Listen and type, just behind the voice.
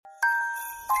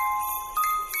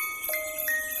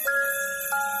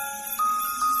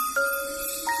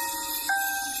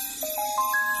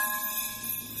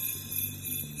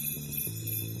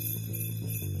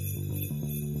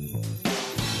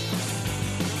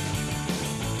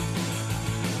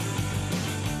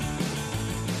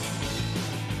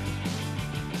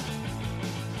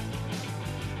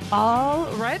All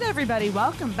right, everybody,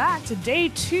 welcome back to day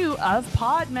 2 of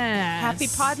Podmas. Happy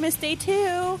Podmas Day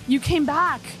 2. You came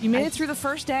back. You made it through the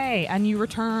first day and you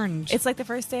returned. It's like the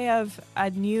first day of a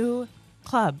new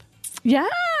club. Yeah.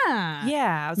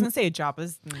 Yeah, I was going to say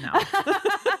Jabba's. No.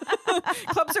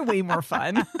 Clubs are way more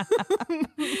fun.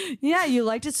 Yeah, you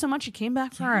liked it so much you came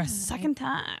back for a second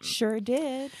time. Sure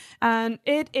did. And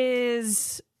it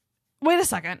is... Wait a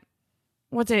second.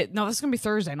 What day? No, this is going to be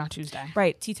Thursday, not Tuesday.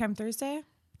 Right. Tea Time Thursday?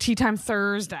 Tea Time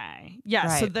Thursday. Yes,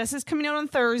 Right. So this is coming out on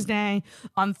Thursday.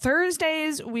 On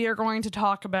Thursdays, we are going to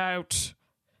talk about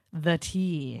the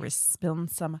tea. We're spilling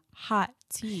some hot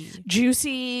tea.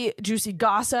 Juicy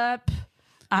gossip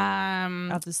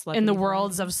Of the in the celebrity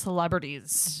worlds of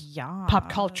celebrities, Yeah. pop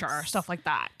culture, stuff like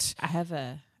that. I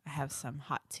have some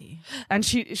hot tea. And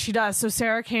she does. So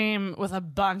Sarah came with a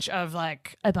bunch of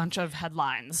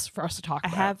headlines for us to talk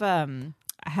about.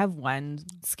 I have one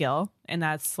skill, and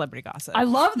that's celebrity gossip. I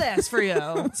love this for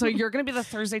you. So you're going to be the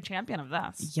Thursday champion of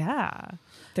this. Yeah.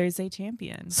 Thursday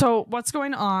champion. So what's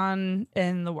going on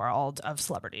in the world of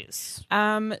celebrities?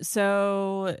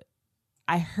 So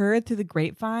I heard through the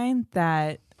grapevine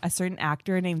that a certain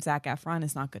actor named Zac Efron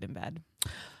is not good in bed.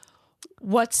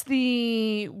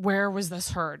 Where was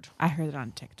this heard? I heard it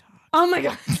on TikTok. Oh my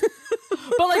God.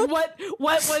 But like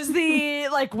what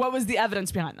was the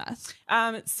evidence behind this?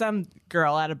 Some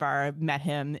girl at a bar met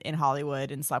him in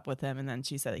Hollywood and slept with him, and then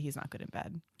she said that he's not good in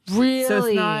bed. Really? So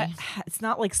it's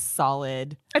not like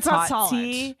solid. It's hot not solid.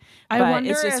 tea, I but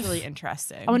wonder it's just if- really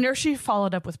interesting. I wonder if she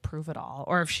followed up with Proof It All,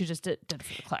 or if she just did it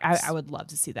for the clicks. I would love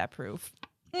to see that proof.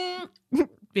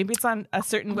 Maybe it's on a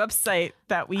certain website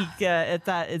that we get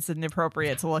that it's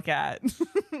inappropriate to look at.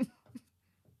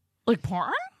 Like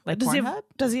porn? Like Is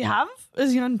Pornhub?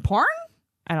 Is he on porn?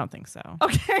 I don't think so.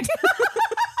 Okay.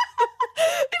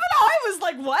 Even I was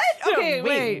like, what? Okay,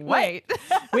 Wait, wait.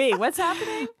 Wait, what's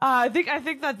happening? I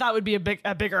think that would be a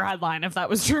bigger headline if that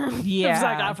was true. Yeah. If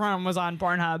Zac Efron was on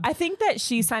Pornhub. I think that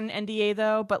she signed an NDA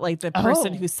though, but like the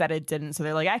person who said it didn't. So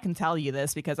they're like, I can tell you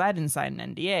this because I didn't sign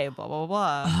an NDA, blah, blah,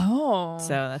 blah. Oh. So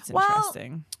that's Well,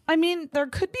 interesting. I mean, there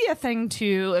could be a thing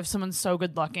too if someone's so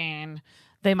good looking,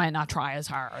 they might not try as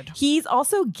hard. He's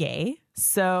also gay,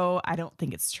 so I don't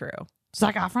think it's true.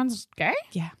 Zac Efron's gay?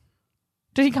 Yeah.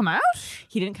 Did he come out?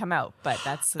 He didn't come out, but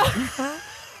that's...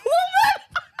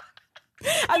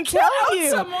 I'm telling you.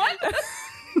 Someone?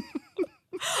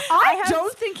 I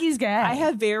don't think he's gay. I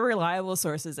have very reliable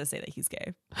sources that say that he's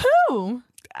gay. Who?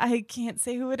 I can't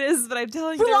say who it is, but I'm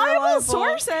telling you. Reliable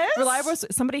sources? Reliable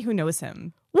somebody who knows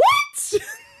him. What? How is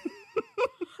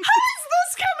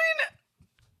this coming?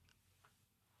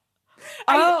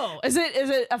 Oh, is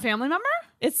it a family member?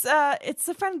 It's a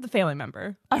friend of the family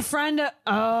member. A friend?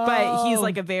 Oh. But he's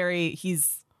like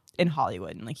he's in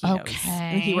Hollywood and like he knows. Okay.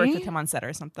 And he worked with him on set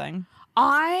or something.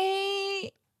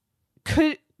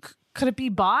 Could it be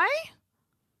bi?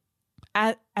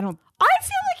 I don't. I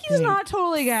feel like he's not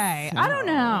totally gay. I don't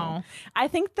know. I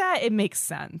think that it makes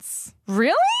sense.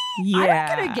 Really? Yeah.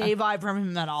 I don't get a gay vibe from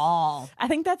him at all. I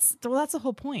think that's the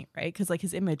whole point, right? Because like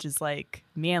his image is like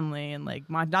manly and like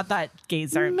not that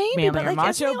gays aren't manly or like,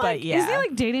 macho, but yeah. Is he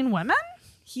like dating women?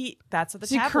 That's what the Is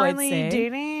he tabloids currently say.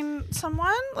 dating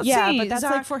someone? Let's Yeah, see. but that's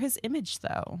Zac- like for his image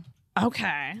though.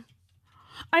 Okay.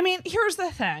 I mean, here's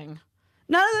the thing.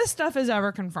 None of this stuff is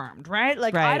ever confirmed, right?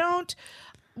 Like Right.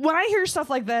 when I hear stuff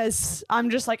like this, I'm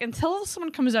just like, until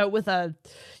someone comes out with a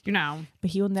But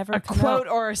he will never a come quote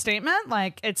out. or a statement,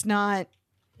 like it's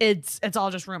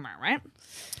all just rumor, right?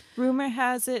 Rumor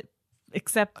has it,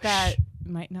 except that it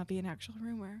might not be an actual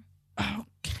rumor.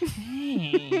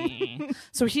 Okay.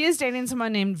 So he is dating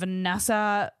someone named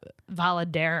Vanessa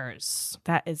Valadares,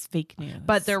 That is fake news.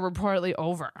 but they're reportedly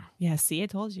over. yeah, see, I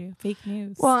told you, fake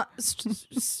news. Well,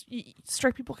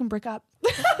 straight people can break up.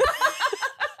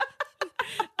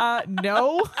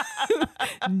 No,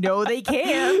 no, they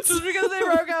can't. Just because they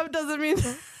broke up doesn't mean.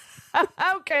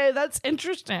 Okay, that's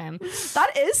interesting.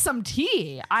 That is some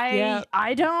tea.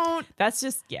 I don't. That's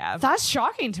just That's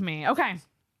shocking to me. Okay,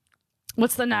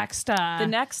 what's the next? The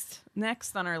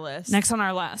next on our list. Next on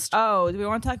our list. Oh, do we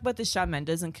want to talk about the Shawn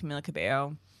Mendes and Camila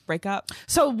Cabello breakup?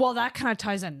 So, well, that kind of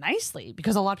ties in nicely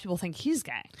because a lot of people think he's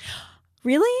gay.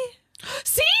 Really?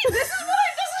 See, this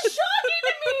is shocking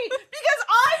to me because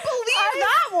I believe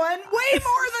that anyone way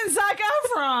more than Zac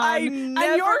Efron.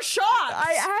 And you're shocked.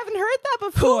 I haven't heard that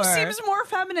before. Who seems more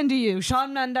feminine to you,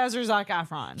 Shawn Mendes or Zac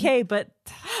Efron? Okay, but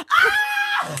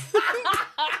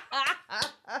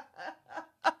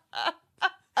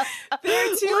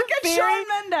Look at Shawn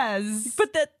Mendes.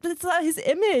 But that's not his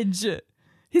image.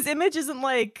 His image isn't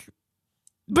like.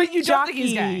 But you don't jockey. think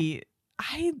he's gay?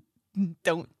 I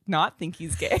don't not think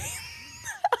he's gay.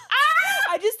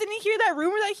 I just didn't hear that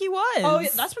rumor that he was. Oh, yeah,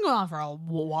 that's been going on for a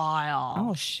while.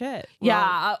 Oh shit.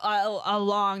 Yeah, a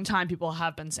long time people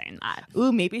have been saying that.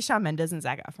 Ooh, maybe Shawn Mendes and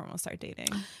Zac Efron will start dating.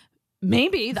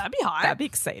 Maybe. That'd be hot. That'd be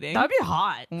exciting. That'd be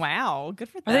hot. Wow, good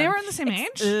for them. Are they around the same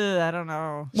age? I don't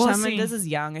know. We'll Shawn see. Mendes is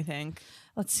young, I think.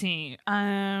 Let's see.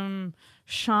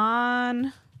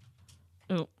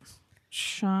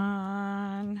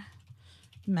 Shawn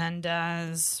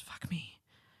Mendes. Fuck me.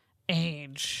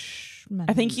 Age.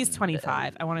 I think he's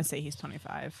 25. I want to say he's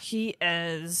 25. He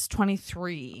is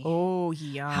 23. Oh,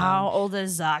 young. How old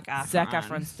is Zac Efron? Zac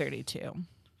Efron's 32.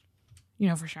 You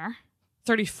know for sure?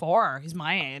 34. He's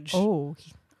my age. Oh.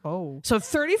 So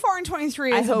 34 and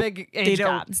 23 is a big age they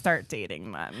gap. don't start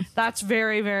dating then. That's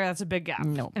that's a big gap,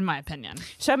 No. in my opinion.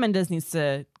 Shawn Mendes needs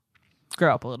to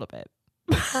grow up a little bit.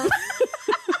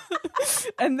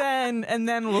 and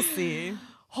then we'll see.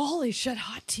 Holy shit,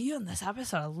 hot tea on this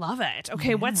episode. I love it.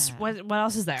 Okay, what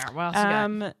else is there? What else you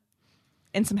got?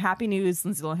 In some happy news,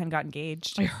 Lindsay Lohan got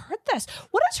engaged. I heard this.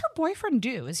 What does her boyfriend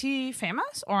do? Is he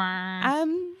famous or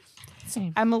I'm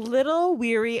a little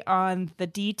weary on the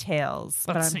details,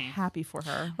 but I'm happy for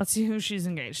her. Let's see who she's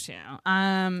engaged to.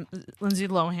 Lindsay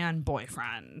Lohan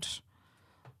boyfriend.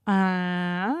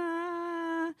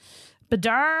 Badar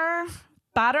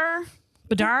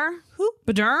Who?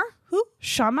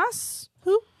 Shamas.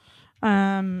 Who?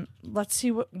 Let's see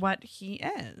what he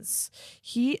is.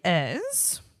 He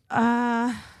is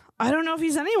I don't know if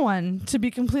he's anyone, to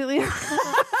be completely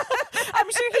I'm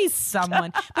sure he's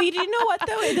someone. But you know what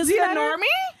though? It doesn't matter. normie?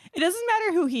 It doesn't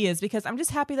matter who he is, because I'm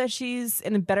just happy that she's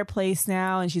in a better place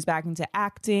now and she's back into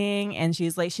acting and she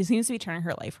seems to be turning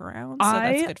her life around. So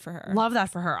that's good for her. Love that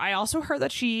for her. I also heard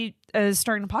that she is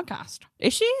starting a podcast.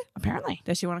 Is she? Apparently.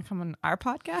 Does she want to come on our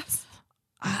podcast?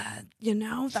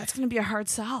 That's going to be a hard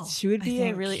sell. She would be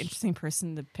a really interesting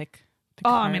person to pick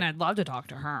I mean, I'd love to talk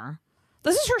to her.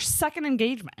 This is her second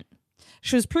engagement.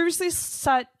 She was previously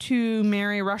set to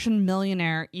marry Russian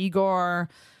millionaire Igor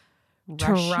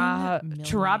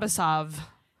Tarabasov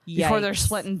before they're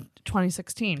split in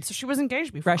 2016. So she was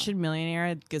engaged before. Russian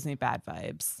millionaire gives me bad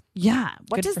vibes. Yeah.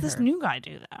 What Good does for this her. new guy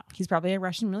do, though? He's probably a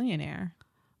Russian millionaire.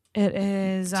 It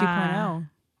is 2.0.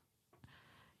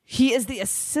 He is the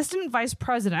assistant vice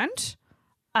president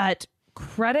at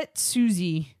Credit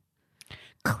Suzy.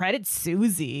 Credit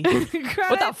Suzy. Credit,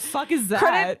 What the fuck is that?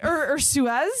 Credit or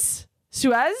Suez?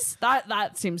 Suez?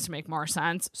 That seems to make more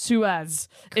sense. Suez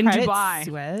in Credit Dubai.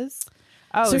 Suez.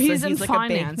 Oh, so he's in like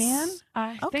finance. a bank man?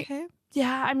 I think, Okay.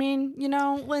 yeah, I mean,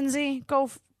 Lindsay, go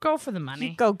for the money.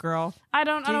 Go, girl. I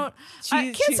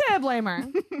can't say I blame her.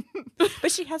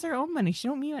 But she has her own money.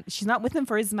 She's not with him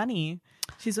for his money.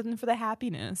 She's with him for the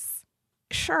happiness.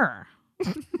 Sure.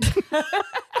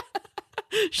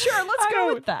 Sure, let's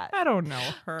go with that. I don't know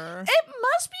her. It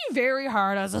must be very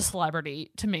hard as a celebrity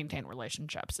to maintain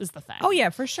relationships, is the thing. Oh,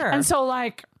 yeah, for sure. And so,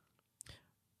 like,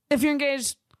 if you're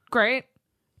engaged, great.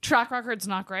 Track record's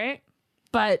not great,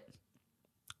 but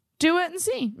do it and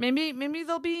see. Maybe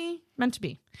they'll be meant to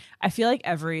be. I feel like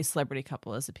every celebrity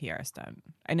couple is a PR stunt.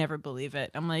 I never believe it.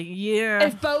 I'm like, yeah.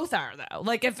 If both are, though.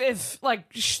 Like, if this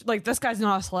guy's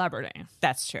not a celebrity.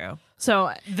 That's true.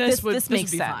 So this makes would be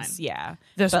sense. fine. Yeah.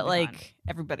 This but would be like fine.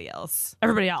 everybody else.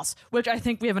 Everybody else, which I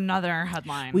think we have another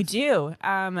headline. We do.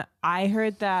 I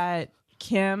heard that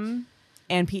Kim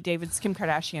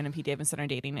Kardashian and Pete Davidson are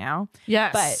dating now.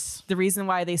 Yes. But the reason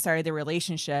why they started their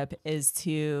relationship is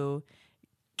to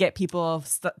get people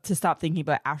to stop thinking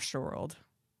about Astroworld.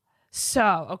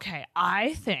 So, okay,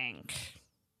 I think,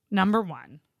 number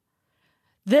one,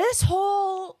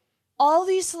 all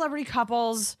these celebrity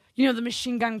couples, the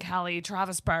Machine Gun Kelly,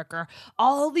 Travis Barker,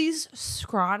 all these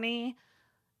scrawny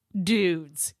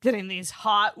dudes getting these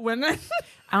hot women.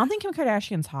 I don't think Kim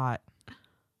Kardashian's hot.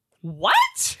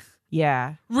 What?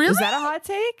 Yeah. Really? Is that a hot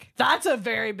take? That's a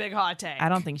very big hot take. I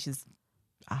don't think she's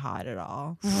hot at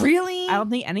all. Really? I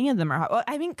don't think any of them are hot. Well,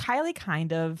 I mean, Kylie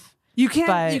kind of. You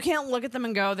can't look at them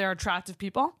and go, they're attractive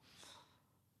people?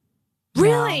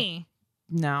 Really?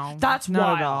 No. That's not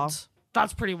wild. At all.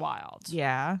 That's pretty wild.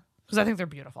 Yeah. Because I think they're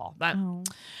beautiful. But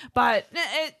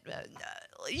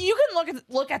you can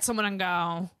look at someone and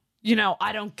go,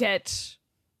 I don't get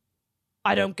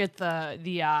the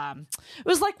it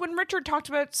was like when Richard talked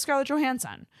about Scarlett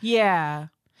Johansson. Yeah.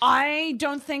 I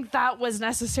don't think that was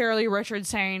necessarily Richard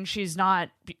saying she's not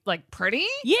like pretty.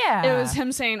 Yeah. It was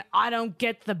him saying, I don't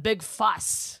get the big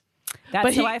fuss.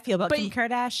 That's how I feel about Kim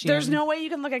Kardashian. There's no way you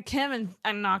can look at Kim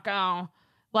and not go,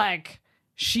 like,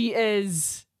 she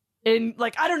is in,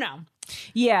 like, I don't know.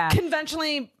 Yeah.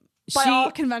 Conventionally, by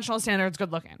all conventional standards,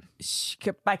 good looking.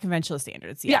 By conventional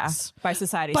standards, yeah. Yes. By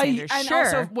society standards, and sure.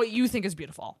 also what you think is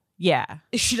beautiful. Yeah.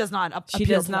 She does not She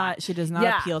appeal does to not. that. She does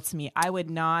not appeal to me. I would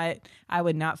not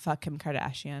fuck Kim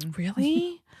Kardashian.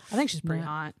 Really? I think she's pretty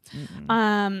hot.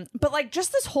 But like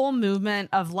just this whole movement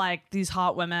of like these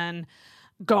hot women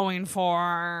going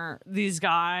for these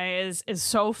guys is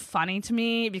so funny to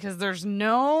me because there's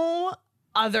no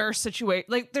other situation.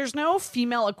 Like there's no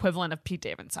female equivalent of Pete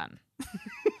Davidson.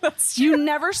 You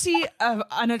never see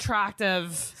an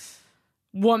attractive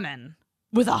woman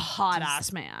with a hot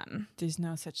ass man. There's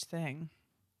no such thing.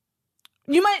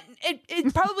 You might.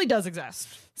 It probably does exist.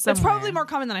 Somewhere. It's probably more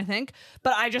common than I think.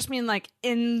 But I just mean like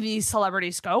in the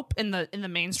celebrity scope in the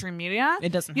mainstream media,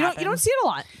 It doesn't You happen. don't see it a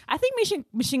lot. I think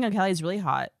Machine Gun Kelly is really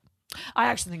hot. I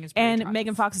actually think it's pretty And attractive.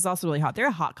 Megan Fox is also really hot. They're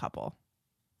a hot couple.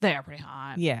 They are pretty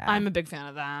hot. Yeah. I'm a big fan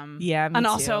of them. Yeah, me and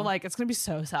too. also like it's gonna be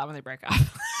so sad when they break up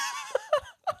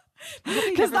Because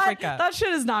because that shit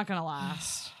is not gonna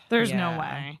last. There's no Yeah.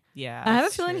 way. Yeah. And I have a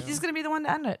that's feeling true. he's gonna be the one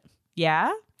to end it.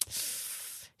 Yeah.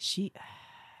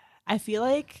 I feel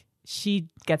like she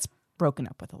gets broken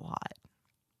up with a lot.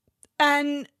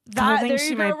 And I that think there she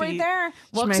you go, might right be- there. she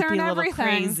Looks might her be and a little everything.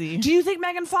 crazy. Do you think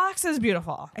Megan Fox is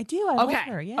beautiful? I do. I love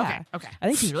her. Yeah. Okay. I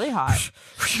think she's really hot.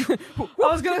 I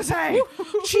was gonna say,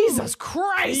 Jesus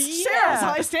Christ, Yeah. Sarah's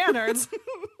high standards.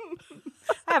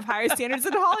 I have higher standards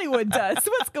than Hollywood does.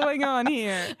 What's going on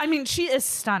here? I mean, she is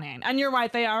stunning, and you're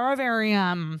right. They are a very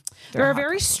they're a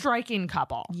very striking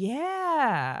couple.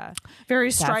 Yeah. Very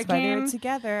That's why they're striking.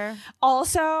 together.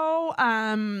 Also,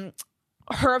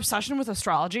 her obsession with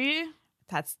astrology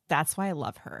That's why I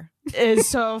love her. is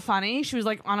so funny. She was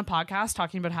like on a podcast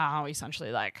talking about how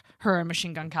essentially like her and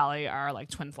Machine Gun Kelly are like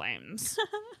twin flames,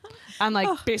 and like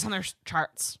based on their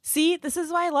charts. See, this is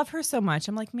why I love her so much.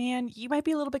 I'm like, man, you might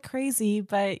be a little bit crazy,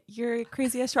 but you're a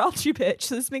crazy astrology bitch.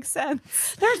 So this makes sense.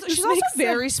 She's also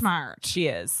very smart. She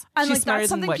is. And She's like smarter that's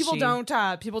than something what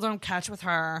people don't catch with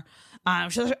her.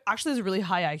 She actually has a really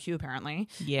high IQ apparently.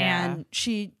 Yeah. And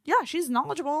she's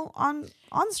knowledgeable on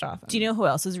stuff. Do you know who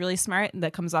else is really smart and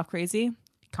that comes off crazy?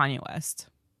 Kanye West.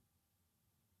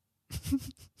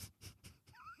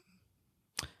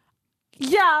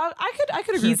 Yeah, I could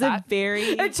agree with He's that. a very.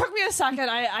 It took me a second.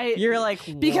 You're like,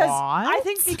 because what? I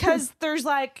think because there's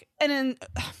like it's kind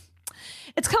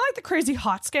of like the crazy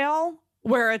hot scale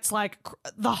where it's like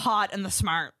the hot and the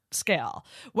smart scale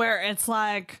where it's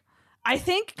like I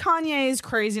think Kanye's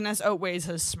craziness outweighs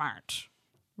his smart.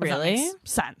 If that Really? makes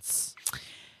sense.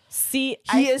 See,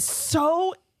 He is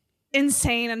so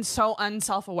insane and so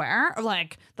unself-aware of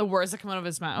like the words that come out of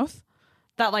his mouth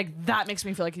that like that makes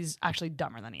me feel like he's actually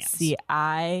dumber than he is. See,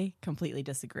 I completely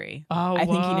disagree. Oh, I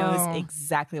think he whoa. knows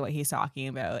exactly what he's talking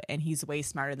about, and he's way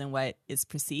smarter than what is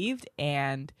perceived.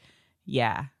 And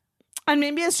yeah, And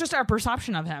maybe it's just our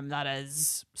perception of him that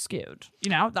is skewed. You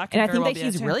know, that could and I very think well that be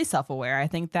he's it too. really self-aware. I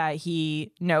think that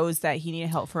he knows that he needed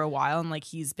help for a while, and like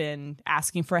he's been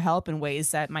asking for help in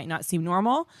ways that might not seem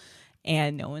normal,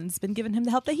 and no one's been giving him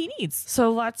the help that he needs.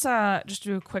 So let's just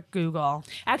do a quick Google.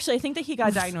 Actually, I think that he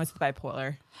got diagnosed with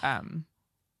bipolar,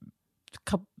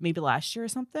 maybe last year or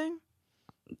something.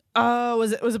 Oh,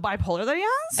 was it bipolar that he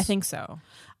has? I think so.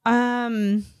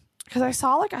 Because I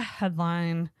saw like a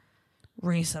headline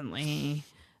recently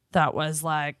that was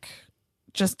like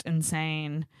just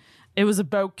insane. It was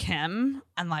about Kim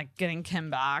and like getting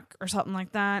Kim back or something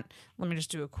like that. Let me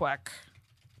just do a quick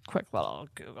little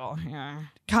Google here.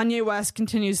 Kanye West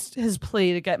continues his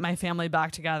plea to get my family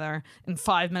back together in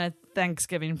 5-minute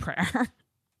Thanksgiving prayer.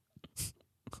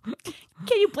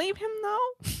 Can you blame him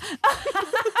though?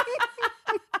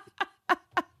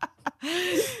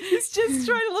 He's just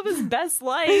trying to live his best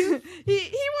life.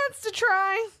 he wants to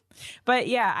try. But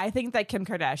yeah, I think that Kim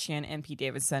Kardashian and Pete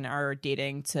Davidson are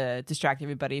dating to distract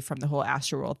everybody from the whole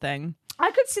Astroworld thing. I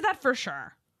could see that for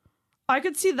sure. I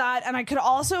could see that, and I could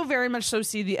also very much so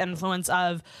see the influence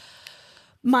of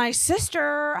my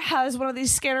sister has one of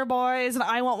these skater boys, and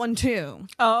I want one too.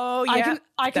 Oh yeah,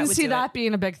 I can would see do that it.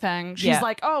 being a big thing. She's Yeah.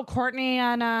 like, oh, Courtney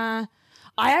and I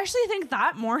actually think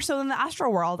that more so than the Astro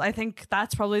World. I think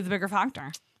that's probably the bigger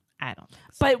factor. I don't think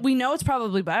so. But we know it's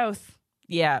probably both.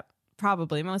 Yeah,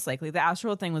 probably, most likely. The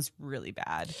Astroworld thing was really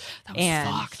bad. That was And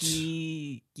fucked.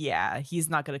 he's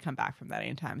not going to come back from that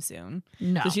anytime soon.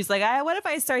 No. So she's like, what if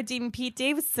I start dating Pete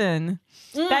Davidson?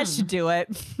 That should do it.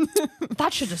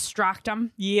 That should distract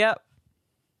him. Yep.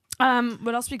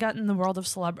 What else we got in the world of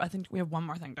celeb? I think we have one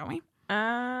more thing, don't we?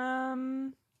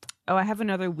 Oh, I have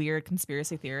another weird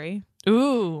conspiracy theory.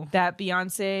 Ooh. That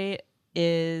Beyonce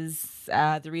is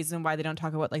the reason why they don't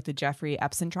talk about like the Jeffrey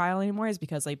Epstein trial anymore is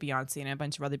because like Beyonce and a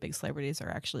bunch of other big celebrities are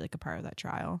actually like a part of that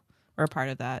trial or a part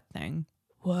of that thing.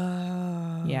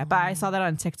 Whoa. Yeah, but I saw that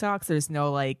on TikTok. So there's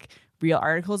no like real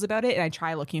articles about it, and I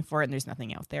try looking for it, and there's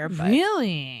nothing out there. But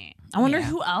really? I wonder Yeah.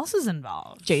 who else is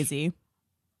involved. Jay-Z.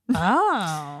 Oh.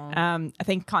 I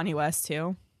think Kanye West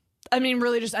too. I mean,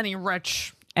 really, just any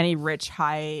rich. Any rich,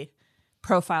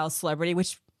 high-profile celebrity,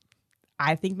 which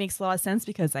I think makes a lot of sense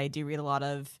because I do read a lot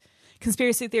of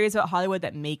conspiracy theories about Hollywood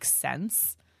that makes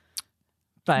sense.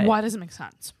 But Why does it make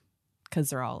sense? because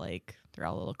they're all a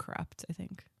little corrupt, I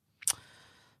think.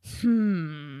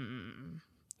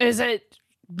 Is it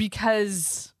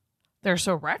because they're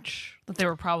so rich that they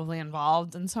were probably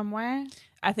involved in some way?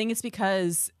 I think it's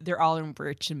because they're all in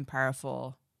rich and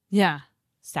powerful Yeah.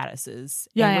 statuses.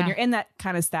 Yeah, And when yeah. you're in that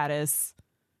kind of status,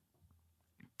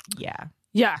 yeah,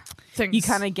 Yeah. Things. you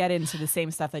kind of get into the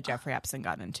same stuff that Jeffrey Epstein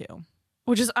got into.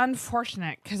 Which is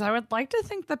unfortunate because I would like to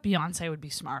think that Beyonce would be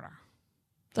smarter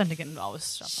than to get involved with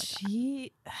stuff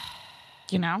like that.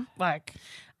 You know? Like,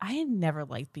 I never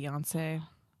liked Beyonce.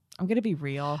 I'm gonna be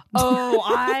real. oh,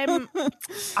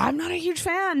 I'm not a huge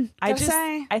fan. I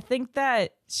Say. I think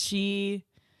that she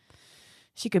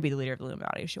could be the leader of the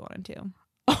Illuminati if she wanted to.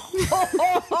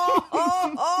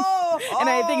 And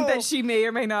I think that she may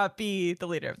or may not be the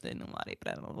leader of the Illuminati,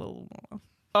 but I don't know.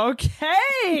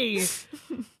 Okay.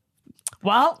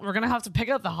 Well, we're gonna have to pick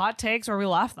up the hot takes where we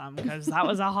left them because that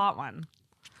was a hot one.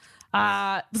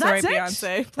 Sorry, That's it.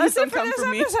 Beyonce. Please That's don't it for come this for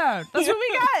me. episode. That's what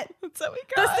we got. That's what we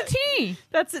got. That's the tea.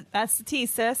 That's it. That's the tea,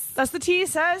 sis. That's the tea,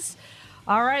 says.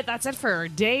 All right, that's it for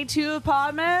day 2 of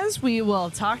Podmas. We will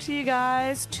talk to you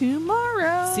guys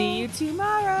tomorrow. See you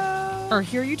tomorrow. Or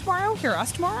hear you tomorrow. Hear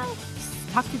us tomorrow.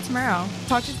 Talk to you tomorrow.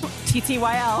 Talk to you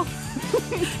TTYL.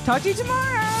 Talk to you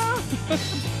tomorrow.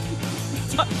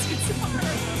 Talk to you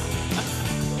tomorrow.